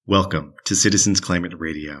Welcome to Citizens Climate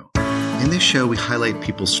Radio. In this show, we highlight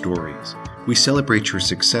people's stories. We celebrate your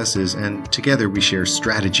successes, and together we share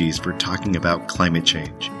strategies for talking about climate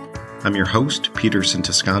change. I'm your host, Peterson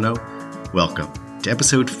Toscano. Welcome to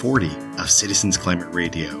episode 40 of Citizens Climate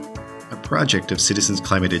Radio, a project of Citizens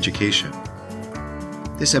Climate Education.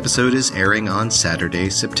 This episode is airing on Saturday,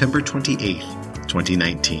 September 28th,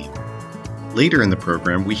 2019. Later in the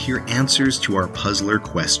program, we hear answers to our puzzler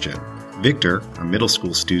question. Victor, a middle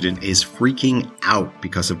school student, is freaking out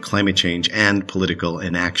because of climate change and political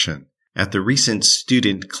inaction. At the recent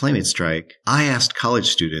student climate strike, I asked college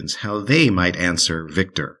students how they might answer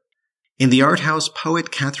Victor. In the art house,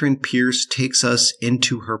 poet Catherine Pierce takes us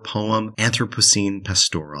into her poem Anthropocene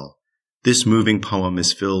Pastoral. This moving poem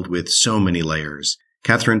is filled with so many layers.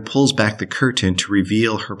 Catherine pulls back the curtain to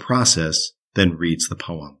reveal her process, then reads the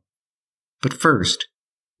poem. But first,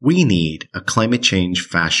 we need a climate change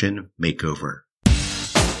fashion makeover.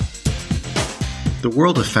 The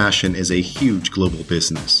world of fashion is a huge global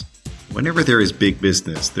business. Whenever there is big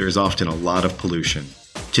business, there is often a lot of pollution.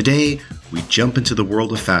 Today, we jump into the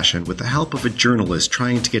world of fashion with the help of a journalist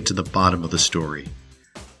trying to get to the bottom of the story.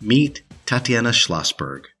 Meet Tatiana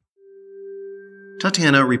Schlossberg.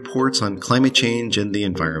 Tatiana reports on climate change and the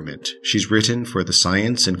environment. She's written for the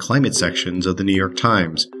science and climate sections of the New York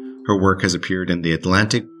Times. Her work has appeared in The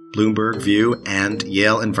Atlantic, Bloomberg View, and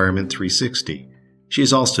Yale Environment 360. She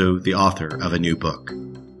is also the author of a new book.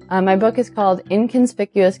 My book is called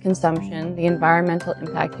Inconspicuous Consumption, The Environmental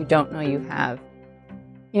Impact You Don't Know You Have.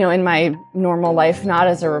 In my normal life, not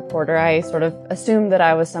as a reporter, I sort of assumed that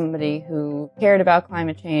I was somebody who cared about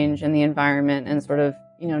climate change and the environment and sort of,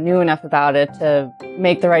 knew enough about it to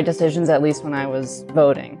make the right decisions, at least when I was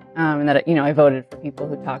voting. And that, I voted for people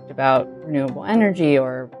who talked about renewable energy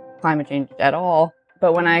or climate change at all.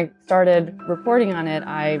 But when I started reporting on it,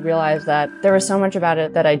 I realized that there was so much about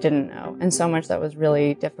it that I didn't know, and so much that was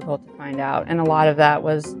really difficult to find out. And a lot of that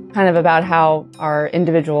was kind of about how our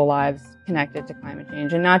individual lives connected to climate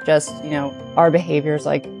change, and not just, our behaviors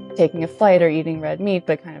like taking a flight or eating red meat,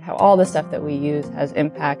 but kind of how all the stuff that we use has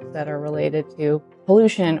impacts that are related to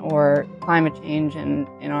pollution or climate change in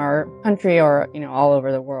our country or, all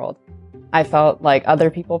over the world. I felt like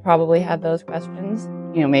other people probably had those questions.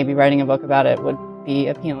 Maybe writing a book about it would be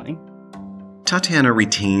appealing. Tatiana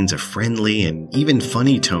retains a friendly and even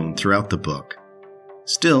funny tone throughout the book.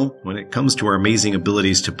 Still, when it comes to our amazing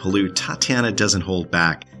abilities to pollute, Tatiana doesn't hold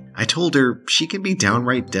back. I told her she can be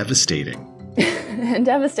downright devastating.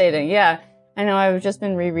 Devastating, yeah. I know I've just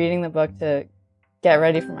been rereading the book to get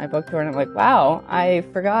ready for my book tour, and I'm like, wow, I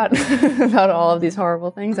forgot about all of these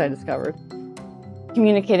horrible things I discovered.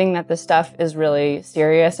 Communicating that this stuff is really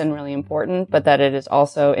serious and really important, but that it is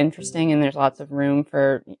also interesting and there's lots of room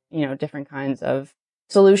for, different kinds of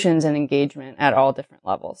solutions and engagement at all different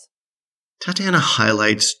levels. Tatiana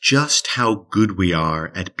highlights just how good we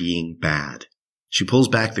are at being bad. She pulls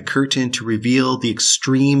back the curtain to reveal the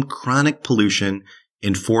extreme chronic pollution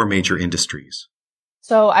in 4 major industries.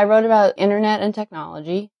 So I wrote about internet and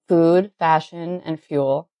technology, food, fashion, and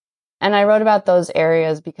fuel. And I wrote about those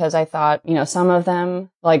areas because I thought, some of them,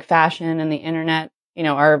 like fashion and the internet,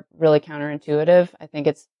 are really counterintuitive. I think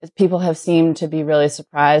it's people have seemed to be really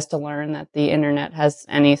surprised to learn that the internet has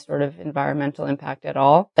any sort of environmental impact at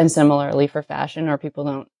all. And similarly for fashion, or people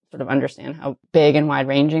don't sort of understand how big and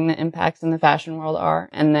wide-ranging the impacts in the fashion world are.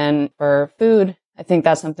 And then for food, I think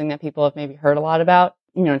that's something that people have maybe heard a lot about,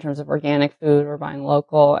 in terms of organic food or buying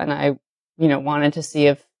local. And I, wanted to see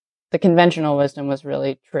if the conventional wisdom was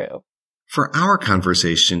really true. For our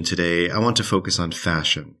conversation today, I want to focus on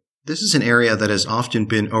fashion. This is an area that has often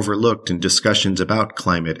been overlooked in discussions about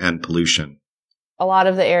climate and pollution. A lot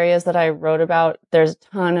of the areas that I wrote about, there's a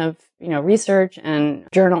ton of, research and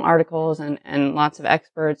journal articles and lots of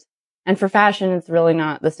experts. And for fashion, it's really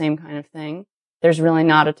not the same kind of thing. There's really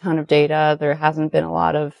not a ton of data. There hasn't been a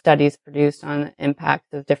lot of studies produced on the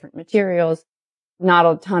impacts of different materials. Not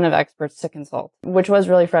a ton of experts to consult, which was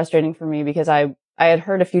really frustrating for me because I had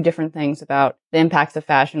heard a few different things about the impacts of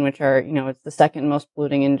fashion, which are, it's the second most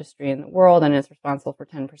polluting industry in the world and it's responsible for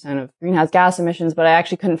 10% of greenhouse gas emissions, but I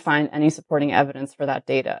actually couldn't find any supporting evidence for that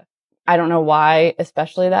data. I don't know why,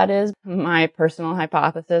 especially that is. My personal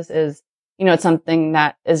hypothesis is, it's something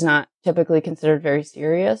that is not typically considered very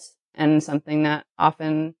serious and something that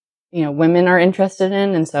often, women are interested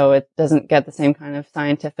in. And so it doesn't get the same kind of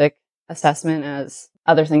scientific assessment as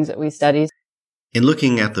other things that we study. In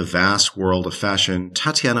looking at the vast world of fashion,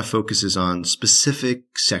 Tatiana focuses on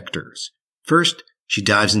specific sectors. First, she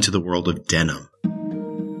dives into the world of denim.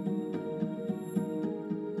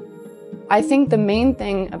 I think the main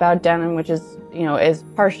thing about denim, which is, is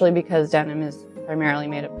partially because denim is primarily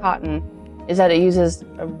made of cotton, is that it uses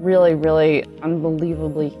a really, really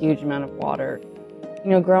unbelievably huge amount of water.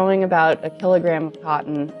 Growing about a kilogram of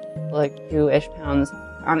cotton, like 2-ish pounds,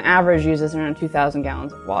 on average uses around 2,000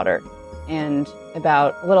 gallons of water. And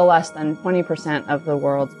about a little less than 20% of the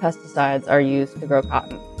world's pesticides are used to grow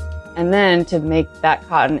cotton. And then to make that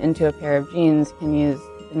cotton into a pair of jeans can use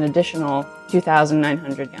an additional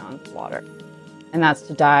 2,900 gallons of water. And that's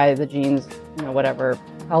to dye the jeans, whatever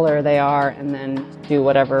color they are, and then do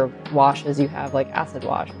whatever washes you have, like acid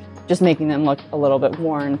wash, just making them look a little bit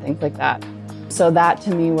worn, things like that. So that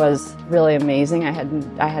to me was really amazing. I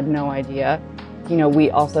had no idea. We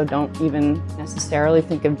also don't even necessarily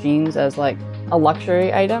think of jeans as like a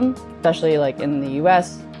luxury item, especially like in the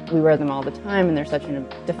US. We wear them all the time and they're such a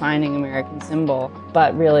defining American symbol,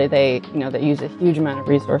 but really they use a huge amount of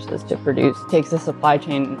resources to produce. It takes a supply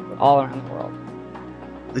chain all around the world.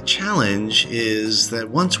 The challenge is that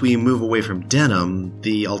once we move away from denim,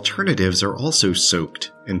 the alternatives are also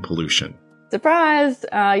soaked in pollution. Surprise!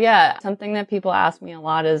 Yeah, something that people ask me a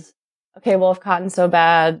lot is, okay, well, if cotton's so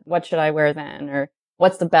bad, what should I wear then? Or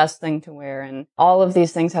what's the best thing to wear? And all of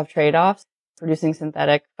these things have trade-offs. Producing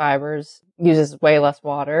synthetic fibers uses way less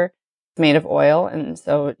water. It's made of oil, and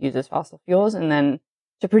so it uses fossil fuels. And then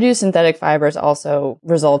to produce synthetic fibers also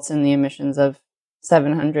results in the emissions of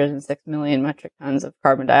 706 million metric tons of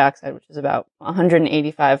carbon dioxide, which is about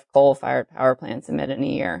 185 coal-fired power plants emit in a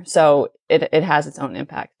year. So it has its own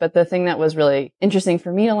impact. But the thing that was really interesting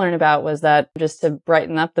for me to learn about was that, just to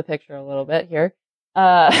brighten up the picture a little bit here,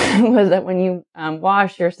 was that when you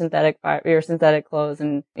wash your synthetic clothes,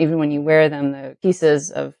 and even when you wear them, the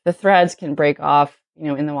pieces of the threads can break off,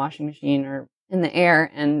 in the washing machine or in the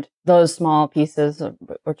air, and those small pieces,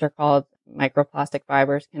 which are called microplastic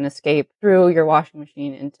fibers, can escape through your washing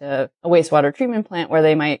machine into a wastewater treatment plant, where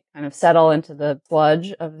they might kind of settle into the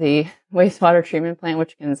sludge of the wastewater treatment plant,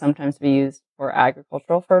 which can sometimes be used for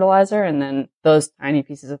agricultural fertilizer. And then those tiny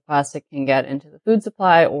pieces of plastic can get into the food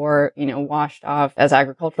supply, or, washed off as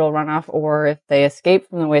agricultural runoff. Or if they escape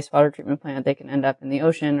from the wastewater treatment plant, they can end up in the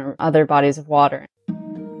ocean or other bodies of water.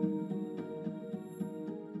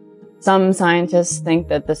 Some scientists think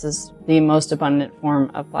that this is the most abundant form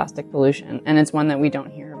of plastic pollution, and it's one that we don't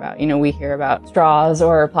hear about. We hear about straws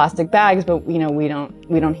or plastic bags, but we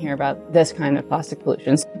don't hear about this kind of plastic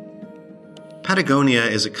pollution. Patagonia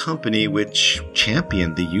is a company which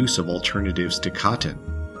championed the use of alternatives to cotton.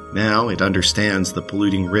 Now it understands the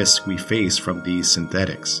polluting risk we face from these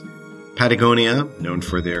synthetics. Patagonia, known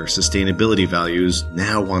for their sustainability values,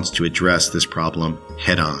 now wants to address this problem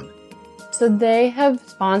head-on. So they have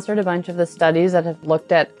sponsored a bunch of the studies that have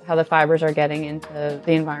looked at how the fibers are getting into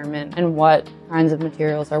the environment and what kinds of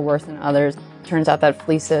materials are worse than others. It turns out that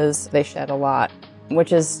fleeces, they shed a lot,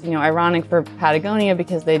 which is, ironic for Patagonia,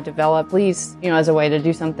 because they developed fleece, as a way to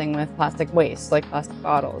do something with plastic waste, like plastic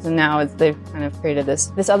bottles. And now they've kind of created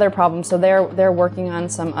this other problem. So they're working on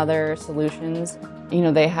some other solutions.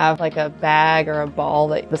 They have like a bag or a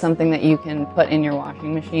ball something that you can put in your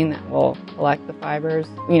washing machine that will collect the fibers,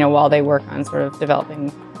 while they work on sort of developing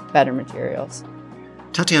better materials.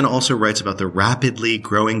 Tatiana also writes about the rapidly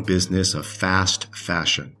growing business of fast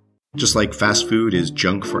fashion. Just like fast food is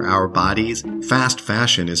junk for our bodies, fast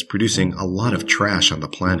fashion is producing a lot of trash on the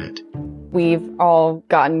planet. We've all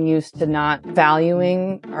gotten used to not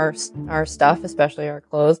valuing our stuff, especially our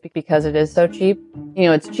clothes, because it is so cheap.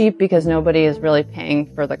 It's cheap because nobody is really paying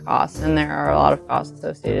for the costs, and there are a lot of costs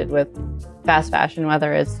associated with fast fashion,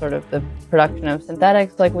 whether it's sort of the production of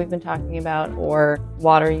synthetics like we've been talking about, or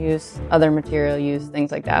water use, other material use,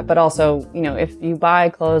 things like that. But also, if you buy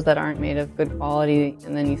clothes that aren't made of good quality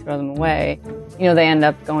and then you throw them away, they end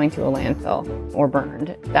up going to a landfill or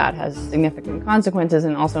burned. That has significant consequences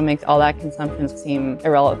and also makes all that consumption seem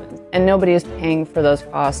irrelevant. And nobody is paying for those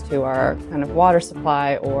costs to our kind of water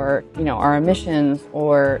supply, or, our emissions,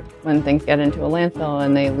 or when things get into a landfill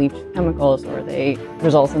and they leach chemicals, or they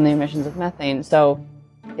result in the emissions of methane. So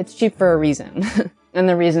it's cheap for a reason. And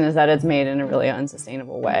the reason is that it's made in a really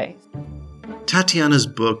unsustainable way. Tatiana's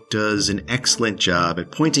book does an excellent job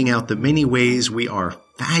at pointing out the many ways we are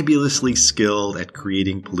fabulously skilled at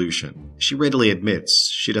creating pollution. She readily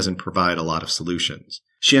admits she doesn't provide a lot of solutions.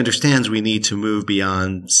 She understands we need to move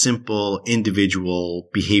beyond simple individual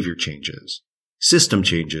behavior changes. System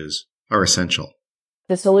changes are essential.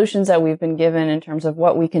 The solutions that we've been given in terms of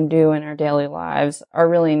what we can do in our daily lives are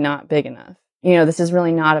really not big enough. This is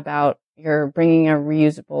really not about you're bringing a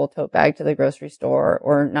reusable tote bag to the grocery store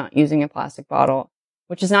or not using a plastic bottle,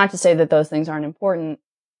 which is not to say that those things aren't important.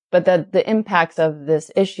 but that the impacts of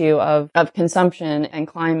this issue of consumption and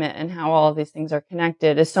climate and how all of these things are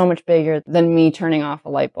connected is so much bigger than me turning off a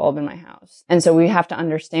light bulb in my house. And so we have to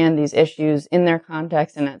understand these issues in their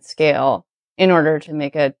context and at scale in order to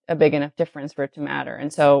make a big enough difference for it to matter.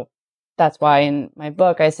 And so that's why in my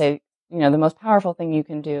book, I say, the most powerful thing you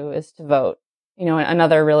can do is to vote.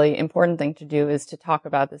 Another really important thing to do is to talk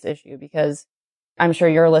about this issue, because I'm sure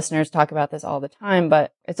your listeners talk about this all the time,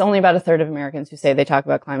 but it's only about a third of Americans who say they talk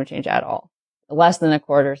about climate change at all. Less than a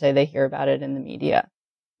quarter say they hear about it in the media.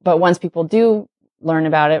 But once people do learn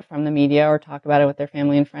about it from the media or talk about it with their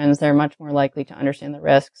family and friends, they're much more likely to understand the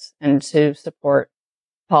risks and to support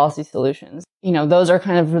policy solutions. Those are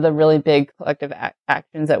kind of the really big collective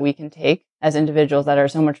actions that we can take as individuals that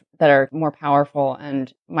are more powerful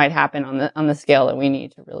and might happen on the scale that we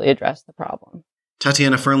need to really address the problem.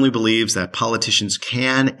 Tatiana firmly believes that politicians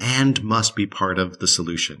can and must be part of the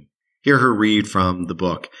solution. Hear her read from the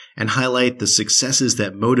book and highlight the successes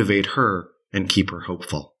that motivate her and keep her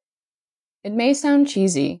hopeful. It may sound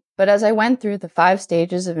cheesy, but as I went through the 5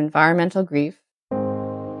 stages of environmental grief,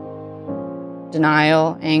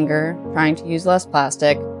 denial, anger, trying to use less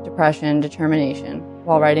plastic, depression, determination,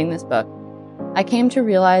 while writing this book, I came to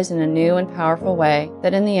realize in a new and powerful way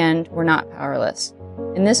that in the end, we're not powerless.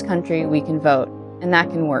 In this country, we can vote. And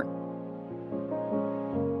that can work.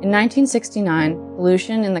 In 1969,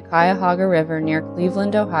 pollution in the Cuyahoga River near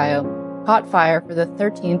Cleveland, Ohio, caught fire for the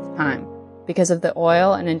 13th time because of the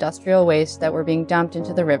oil and industrial waste that were being dumped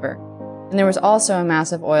into the river. And there was also a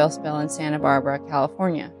massive oil spill in Santa Barbara,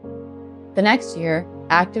 California. The next year,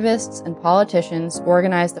 activists and politicians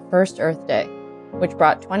organized the first Earth Day, which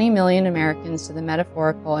brought 20 million Americans to the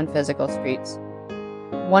metaphorical and physical streets.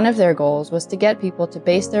 One of their goals was to get people to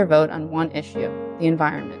base their vote on one issue, the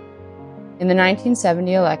environment. In the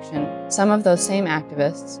 1970 election, some of those same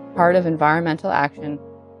activists, part of Environmental Action,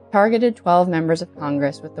 targeted 12 members of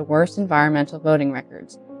Congress with the worst environmental voting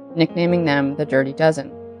records, nicknaming them the Dirty Dozen.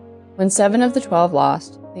 When 7 of the 12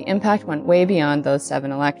 lost, the impact went way beyond those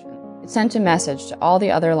 7 elections. It sent a message to all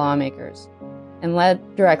the other lawmakers and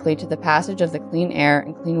led directly to the passage of the Clean Air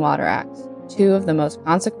and Clean Water Acts, 2 of the most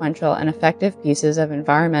consequential and effective pieces of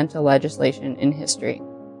environmental legislation in history.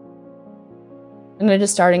 And it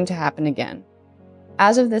is starting to happen again.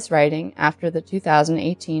 As of this writing, after the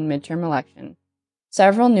 2018 midterm election,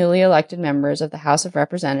 several newly elected members of the House of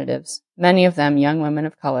Representatives, many of them young women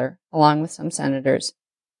of color, along with some senators,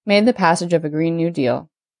 made the passage of a Green New Deal,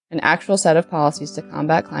 an actual set of policies to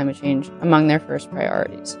combat climate change, among their first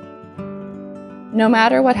priorities. No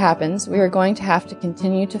matter what happens, we are going to have to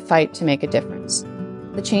continue to fight to make a difference.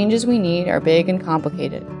 The changes we need are big and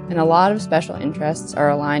complicated, and a lot of special interests are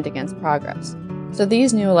aligned against progress. So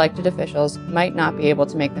these new elected officials might not be able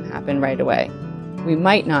to make them happen right away. We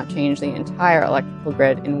might not change the entire electrical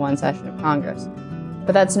grid in one session of Congress,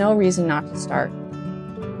 but that's no reason not to start.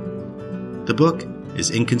 The book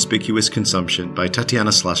is Inconspicuous Consumption by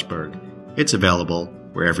Tatiana Schlossberg. It's available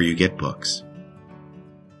wherever you get books.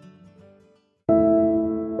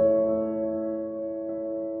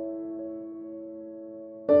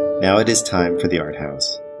 Now it is time for the Art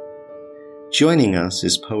House. Joining us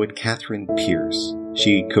is poet Catherine Pierce.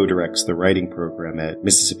 She co-directs the writing program at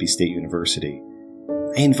Mississippi State University.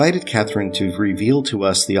 I invited Catherine to reveal to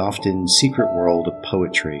us the often secret world of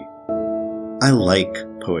poetry. I like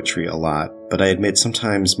poetry a lot, but I admit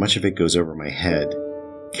sometimes much of it goes over my head.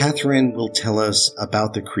 Catherine will tell us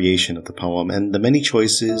about the creation of the poem and the many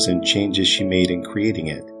choices and changes she made in creating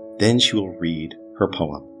it. Then she will read her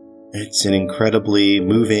poem. It's an incredibly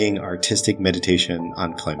moving, artistic meditation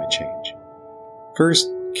on climate change. First,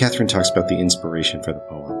 Catherine talks about the inspiration for the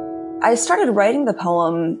poem. I started writing the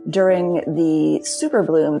poem during the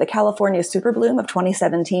superbloom, the California superbloom of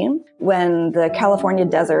 2017, when the California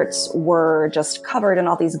deserts were just covered in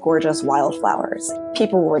all these gorgeous wildflowers.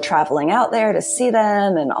 People were traveling out there to see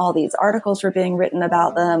them, and all these articles were being written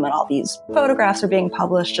about them, and all these photographs were being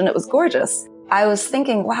published, and it was gorgeous. I was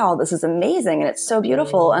thinking, wow, this is amazing, and it's so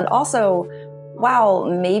beautiful. And also, wow,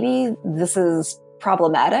 maybe this is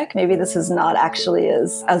problematic. Maybe this is not actually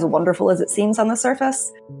as wonderful as it seems on the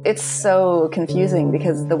surface. It's so confusing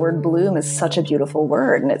because the word bloom is such a beautiful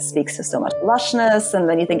word, and it speaks to so much lushness. And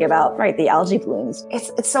then you think about, right, the algae blooms.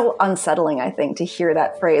 It's so unsettling, I think, to hear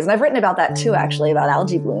that phrase. And I've written about that too, actually, about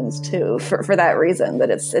algae blooms too, for that reason, that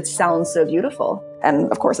it sounds so beautiful. And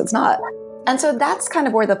of course it's not. And so that's kind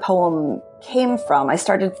of where the poem came from. I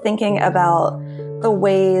started thinking about the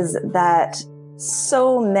ways that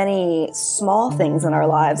So many small things in our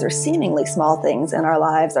lives, or seemingly small things in our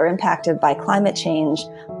lives, are impacted by climate change,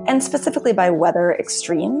 and specifically by weather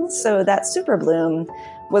extremes. So that super bloom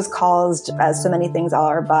was caused, as so many things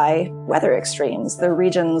are, by weather extremes. The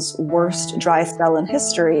region's worst dry spell in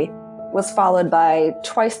history was followed by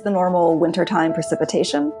twice the normal wintertime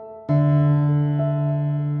precipitation.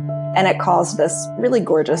 And it caused this really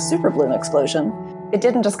gorgeous super bloom explosion. It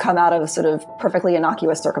didn't just come out of sort of perfectly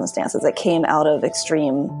innocuous circumstances. It came out of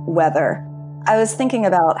extreme weather. I was thinking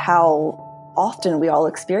about how often we all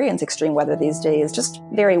experience extreme weather these days, just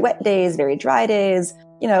very wet days, very dry days,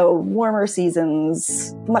 warmer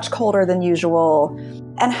seasons, much colder than usual,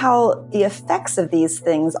 and how the effects of these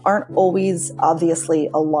things aren't always obviously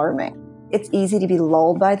alarming. It's easy to be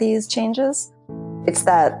lulled by these changes. It's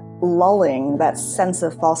that lulling, that sense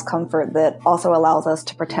of false comfort that also allows us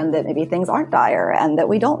to pretend that maybe things aren't dire and that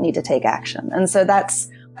we don't need to take action. And so that's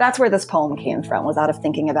where this poem came from, was out of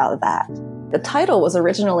thinking about that. The title was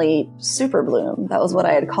originally Super Bloom. That was what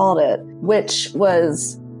I had called it, which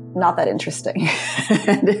was not that interesting.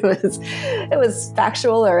 And it was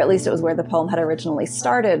factual, or at least it was where the poem had originally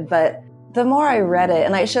started. But the more I read it,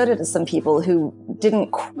 and I showed it to some people who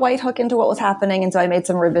didn't quite hook into what was happening, and so I made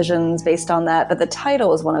some revisions based on that. But the title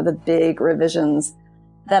was one of the big revisions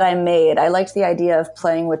that I made. I liked the idea of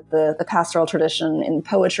playing with the pastoral tradition in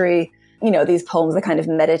poetry. These poems that kind of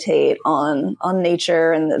meditate on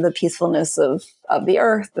nature and the peacefulness of the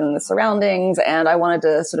earth and the surroundings. And I wanted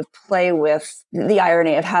to sort of play with the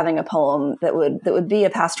irony of having a poem that would be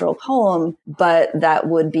a pastoral poem, but that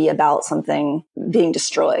would be about something being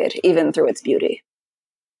destroyed, even through its beauty.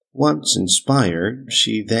 Once inspired,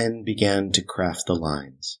 she then began to craft the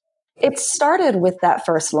lines. It started with that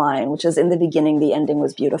first line, which is, "In the beginning, the ending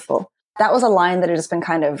was beautiful." That was a line that had just been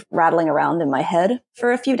kind of rattling around in my head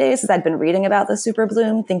for a few days as I'd been reading about the super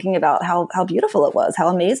bloom, thinking about how beautiful it was, how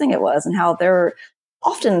amazing it was, and how there are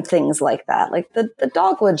often things like that. Like the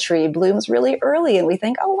dogwood tree blooms really early and we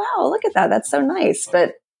think, oh, wow, look at that. That's so nice.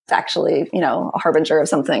 But it's actually, a harbinger of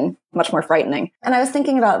something much more frightening. And I was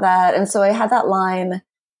thinking about that. And so I had that line.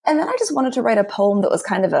 And then I just wanted to write a poem that was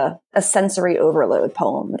kind of a sensory overload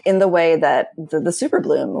poem in the way that the super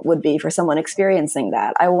bloom would be for someone experiencing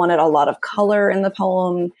that. I wanted a lot of color in the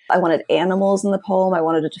poem. I wanted animals in the poem. I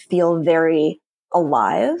wanted it to feel very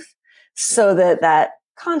alive, so that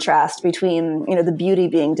contrast between, the beauty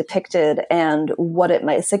being depicted and what it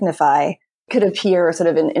might signify could appear sort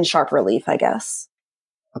of in sharp relief, I guess.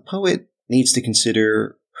 A poet needs to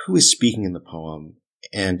consider who is speaking in the poem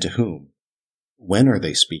and to whom. When are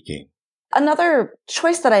they speaking? Another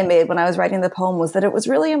choice that I made when I was writing the poem was that it was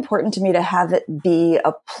really important to me to have it be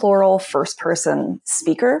a plural first-person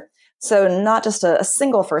speaker. So not just a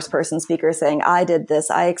single first-person speaker saying, I did this,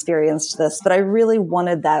 I experienced this, but I really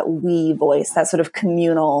wanted that we voice, that sort of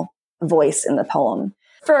communal voice in the poem,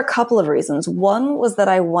 for a couple of reasons. One was that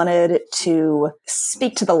I wanted to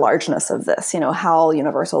speak to the largeness of this, how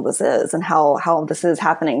universal this is and how this is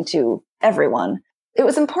happening to everyone. It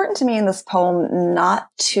was important to me in this poem not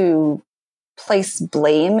to place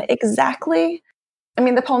blame exactly. I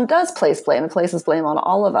mean, the poem does place blame. It places blame on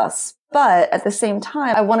all of us. But at the same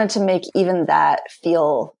time, I wanted to make even that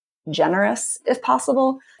feel generous, if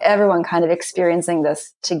possible. Everyone kind of experiencing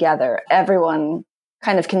this together. Everyone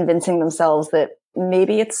kind of convincing themselves that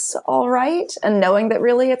maybe it's all right, and knowing that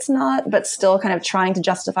really it's not, but still kind of trying to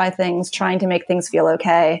justify things, trying to make things feel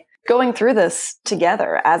okay. Going through this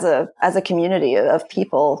together as a community of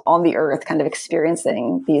people on the earth, kind of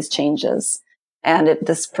experiencing these changes and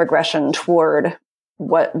this progression toward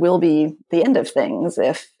what will be the end of things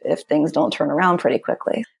if things don't turn around pretty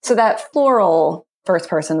quickly. So that floral first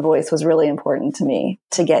person voice was really important to me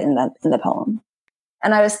to get in the poem.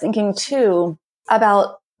 And I was thinking too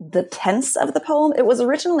about the tense of the poem. It was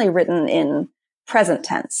originally written in present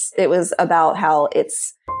tense. It was about how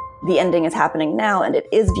the ending is happening now and it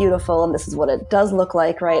is beautiful and this is what it does look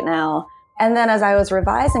like right now. And then as I was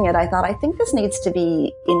revising it, I thought, I think this needs to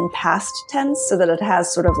be in past tense so that it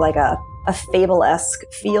has sort of like a fable-esque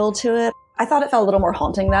feel to it. I thought it felt a little more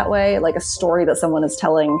haunting that way, like a story that someone is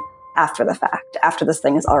telling after the fact, after this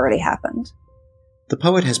thing has already happened. The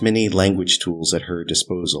poet has many language tools at her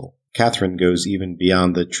disposal. Catherine goes even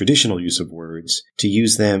beyond the traditional use of words to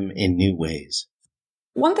use them in new ways.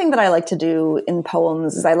 One thing that I like to do in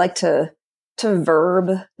poems is I like to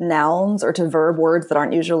verb nouns or to verb words that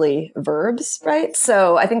aren't usually verbs, right?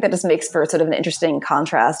 So I think that just makes for sort of an interesting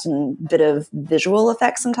contrast and bit of visual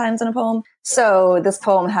effect sometimes in a poem. So this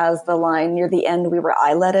poem has the line, near the end, we were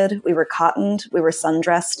eyeletted, we were cottoned, we were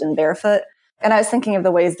sundressed and barefoot. And I was thinking of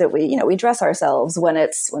the ways that we dress ourselves when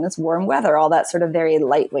it's warm weather, all that sort of very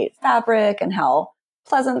lightweight fabric, and how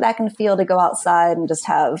pleasant that can feel to go outside and just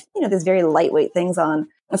have, these very lightweight things on.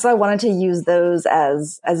 And so I wanted to use those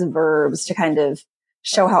as verbs to kind of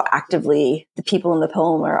show how actively the people in the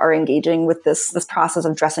poem are engaging with this process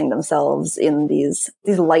of dressing themselves in these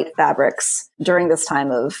light fabrics during this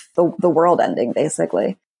time of the world ending,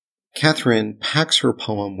 basically. Catherine packs her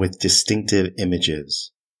poem with distinctive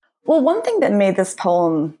images. Well, one thing that made this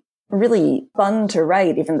poem really fun to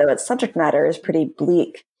write, even though its subject matter is pretty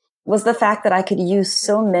bleak, was the fact that I could use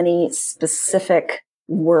so many specific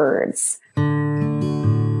words.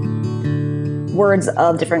 Words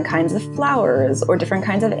of different kinds of flowers or different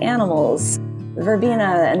kinds of animals.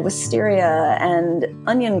 Verbena and wisteria and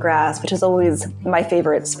onion grass, which is always my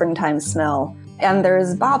favorite springtime smell. And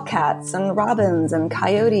there's bobcats and robins and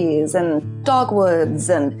coyotes and dogwoods.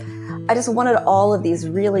 And I just wanted all of these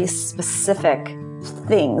really specific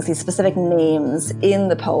things, these specific names in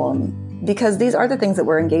the poem, because these are the things that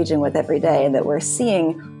we're engaging with every day and that we're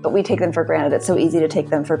seeing, but we take them for granted. It's so easy to take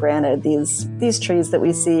them for granted, these trees that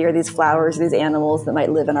we see, or these flowers, these animals that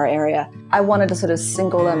might live in our area. I wanted to sort of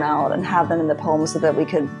single them out and have them in the poem so that we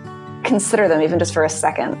could consider them even just for a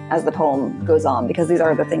second as the poem goes on, because these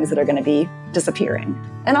are the things that are going to be disappearing.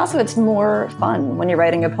 And also it's more fun when you're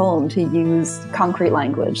writing a poem to use concrete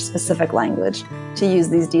language, specific language, to use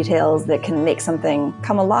these details that can make something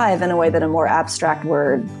come alive in a way that a more abstract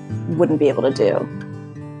word wouldn't be able to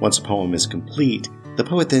do. Once a poem is complete, the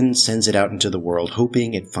poet then sends it out into the world,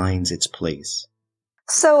 hoping it finds its place.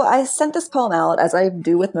 So I sent this poem out, as I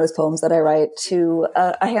do with most poems that I write, to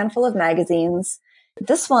a handful of magazines.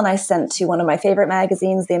 This one I sent to one of my favorite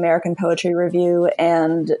magazines, the American Poetry Review,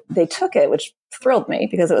 and they took it, which thrilled me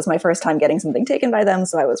because it was my first time getting something taken by them,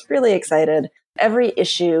 so I was really excited. Every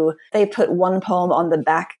issue, they put one poem on the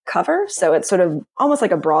back cover, so it's sort of almost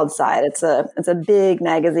like a broadside. It's a big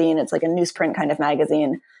magazine. It's like a newsprint kind of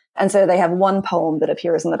magazine. And so they have one poem that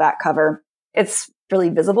appears on the back cover. It's really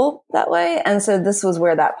visible that way. And so this was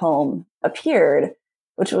where that poem appeared,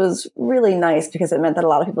 which was really nice because it meant that a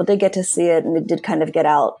lot of people did get to see it and it did kind of get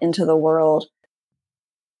out into the world.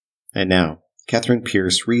 And now, Catherine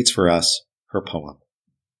Pierce reads for us her poem.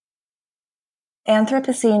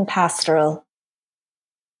 Anthropocene Pastoral.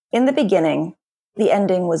 In the beginning, the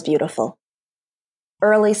ending was beautiful.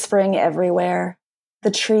 Early spring everywhere,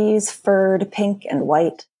 the trees furred pink and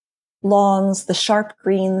white, lawns the sharp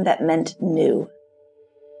green that meant new.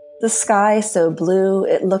 The sky so blue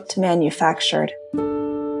it looked manufactured.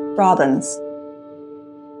 Robins.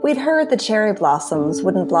 We'd heard the cherry blossoms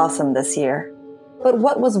wouldn't blossom this year, but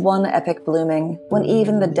what was one epic blooming when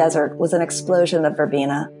even the desert was an explosion of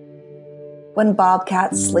verbena? When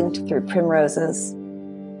bobcats slinked through primroses,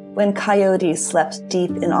 when coyotes slept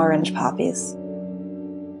deep in orange poppies.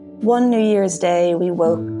 One New Year's Day we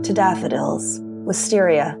woke to daffodils,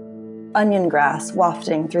 wisteria, onion grass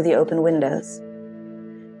wafting through the open windows.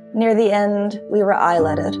 Near the end, we were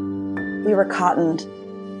eyeletted, we were cottoned,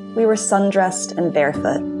 we were sundressed and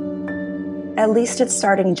barefoot. At least it's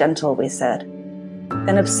starting gentle, we said.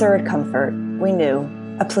 An absurd comfort, we knew,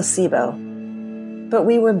 a placebo. But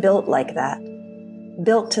we were built like that.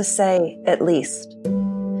 Built to say, at least.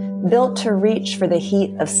 Built to reach for the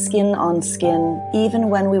heat of skin on skin, even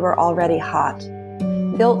when we were already hot.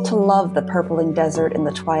 Built to love the purpling desert in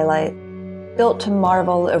the twilight. Built to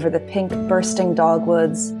marvel over the pink bursting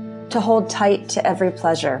dogwoods, to hold tight to every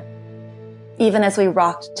pleasure. Even as we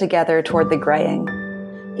rocked together toward the graying,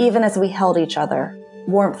 even as we held each other,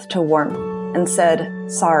 warmth to warmth, and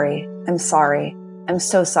said, sorry, I'm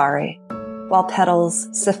so sorry, while petals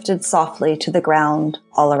sifted softly to the ground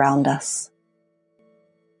all around us.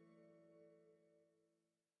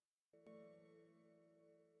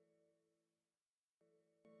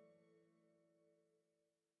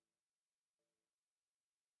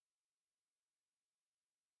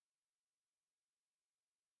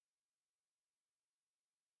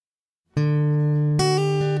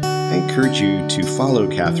 I encourage you to follow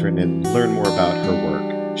Catherine and learn more about her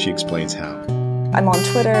work. She explains how. I'm on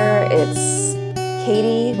Twitter. It's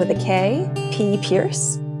Katie with a K, P.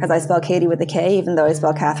 Pierce, because I spell Katie with a K, even though I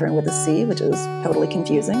spell Catherine with a C, which is totally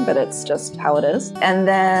confusing, but it's just how it is. And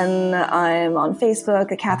then I'm on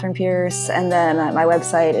Facebook at Catherine Pierce, and then my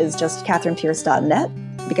website is just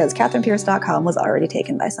catherinepierce.net, because catherinepierce.com was already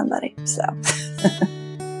taken by somebody, so...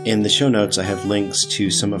 In the show notes, I have links to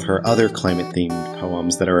some of her other climate-themed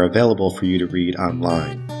poems that are available for you to read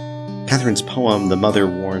online. Catherine's poem, The Mother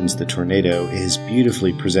Warns the Tornado, is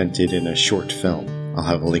beautifully presented in a short film. I'll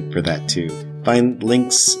have a link for that too. Find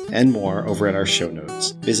links and more over at our show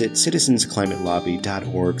notes. Visit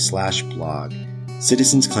citizensclimatelobby.org/blog.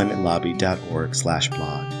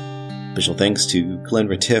 citizensclimatelobby.org/blog. Special thanks to Glenn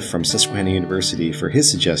Retief from Susquehanna University for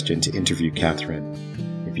his suggestion to interview Catherine.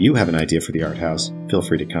 If you have an idea for the Art House, feel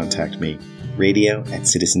free to contact me.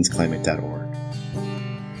 radio@citizensclimate.org.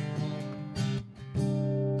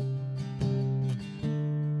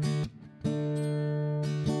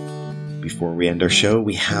 Before we end our show,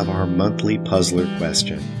 we have our monthly puzzler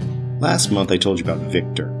question. Last month I told you about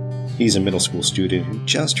Victor. He's a middle school student who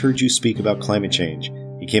just heard you speak about climate change.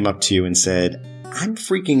 He came up to you and said, "I'm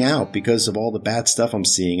freaking out because of all the bad stuff I'm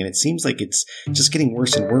seeing, and it seems like it's just getting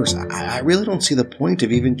worse and worse. I really don't see the point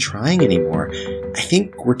of even trying anymore. I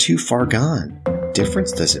think we're too far gone. What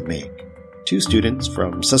difference does it make?" Two students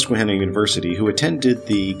from Susquehanna University who attended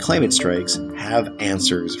the climate strikes have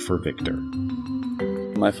answers for Victor.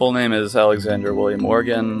 My full name is Alexander William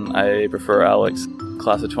Morgan. I prefer Alex,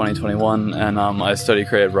 class of 2021, and I study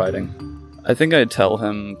creative writing. I think I'd tell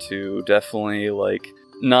him to definitely,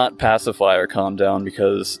 not pacify or calm down,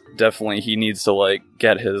 because definitely he needs to,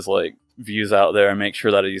 get his, views out there and make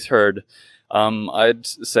sure that he's heard. I'd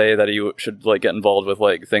say that he should, get involved with,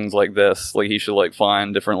 things like this. He should,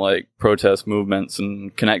 find different, protest movements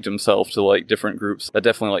and connect himself to, different groups that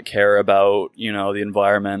definitely, care about, the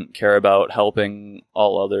environment, care about helping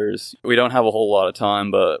all others. We don't have a whole lot of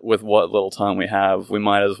time, but with what little time we have, we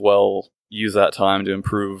might as well use that time to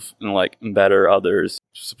improve and, better others.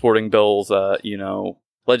 Supporting bills that,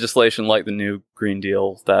 legislation like the new Green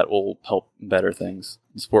Deal that will help better things.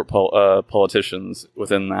 Support politicians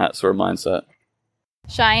within that sort of mindset.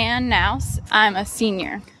 Cheyenne Nouse. I'm a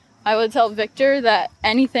senior. I would tell Victor that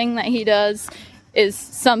anything that he does is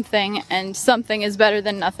something, and something is better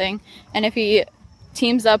than nothing. And if he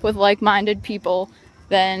teams up with like-minded people,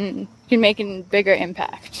 then he can make a bigger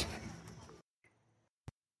impact.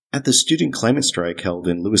 At the student climate strike held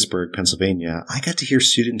in Lewisburg, Pennsylvania, I got to hear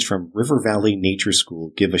students from River Valley Nature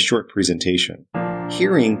School give a short presentation.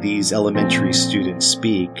 Hearing these elementary students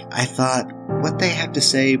speak, I thought what they have to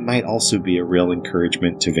say might also be a real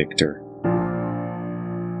encouragement to Victor.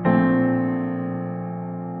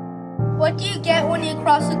 What do you get when you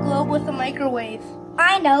cross the globe with a microwave?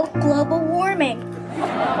 I know, global warming.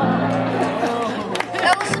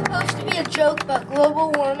 That was supposed to be a joke, but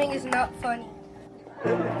global warming is not funny.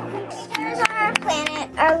 Creatures on our planet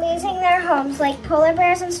are losing their homes, like polar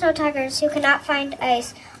bears and snow tigers who cannot find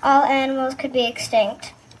ice. All animals could be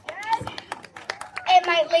extinct. It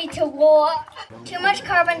might lead to war. Too much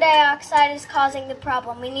carbon dioxide is causing the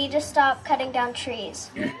problem. We need to stop cutting down trees.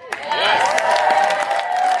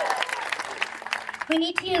 We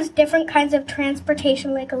need to use different kinds of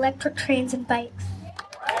transportation like electric trains and bikes.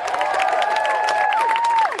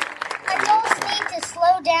 Adults need to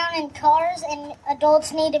slow down in cars, and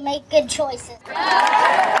adults need to make good choices.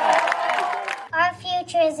 Our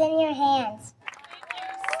future is in your hands.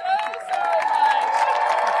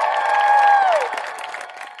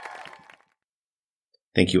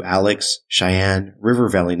 Thank you, Alex, Cheyenne, River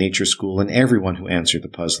Valley Nature School, and everyone who answered the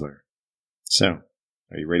puzzler. So,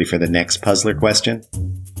 are you ready for the next puzzler question?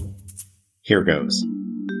 Here goes.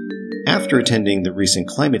 After attending the recent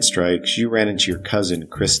climate strikes, you ran into your cousin,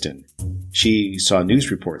 Kristen. She saw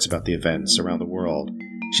news reports about the events around the world.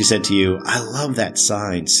 She said to you, "I love that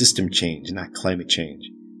sign, system change, not climate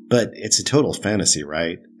change." But it's a total fantasy,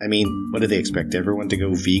 right? I mean, what do they expect, everyone to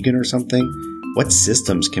go vegan or something? What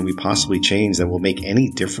systems can we possibly change that will make any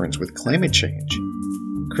difference with climate change?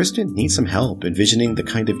 Kristen needs some help envisioning the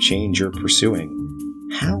kind of change you're pursuing.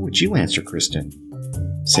 How would you answer Kristen?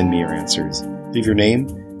 Send me your answers. Leave your name,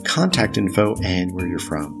 contact info, and where you're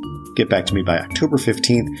from. Get back to me by October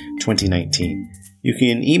 15th, 2019. You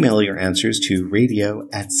can email your answers to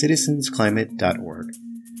radio@citizensclimate.org.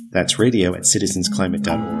 That's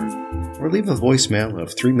radio@citizensclimate.org. Or leave a voicemail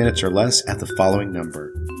of 3 minutes or less at the following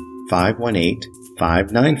number,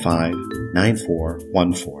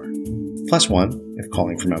 518-595-9414. +1 if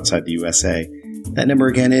calling from outside the USA. That number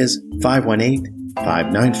again is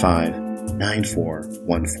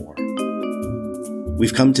 518-595-9414.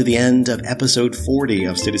 We've come to the end of episode 40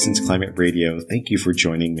 of Citizens Climate Radio. Thank you for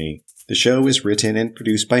joining me. The show is written and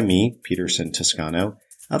produced by me, Peterson Toscano.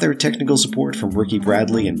 Other technical support from Ricky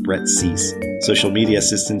Bradley and Brett Cease. Social media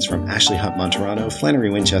assistance from Ashley Hunt Monterano, Flannery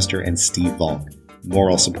Winchester, and Steve Volk.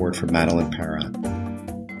 Moral support from Madeline Parra.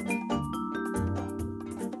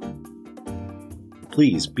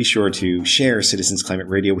 Please be sure to share Citizens Climate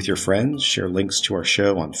Radio with your friends, share links to our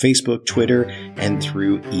show on Facebook, Twitter, and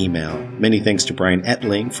through email. Many thanks to Brian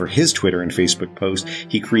Ettling for his Twitter and Facebook post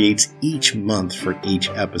he creates each month for each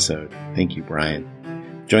episode. Thank you, Brian.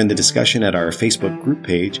 Join the discussion at our Facebook group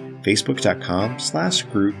page,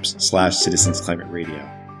 facebook.com/groups/Citizens Climate Radio.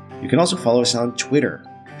 You can also follow us on Twitter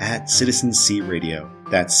at Citizens C Radio.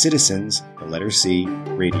 That's Citizens, the letter C,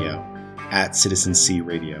 Radio, at Citizens C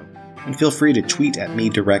Radio. And feel free to tweet at me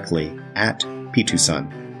directly at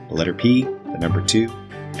P2Son, the letter P, the number 2,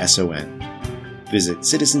 SON. Visit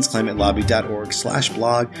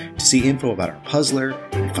citizensclimatelobby.org/blog to see info about our puzzler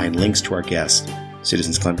and find links to our guests.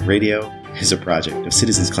 Citizens Climate Radio is a project of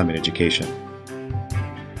Citizens Climate Education.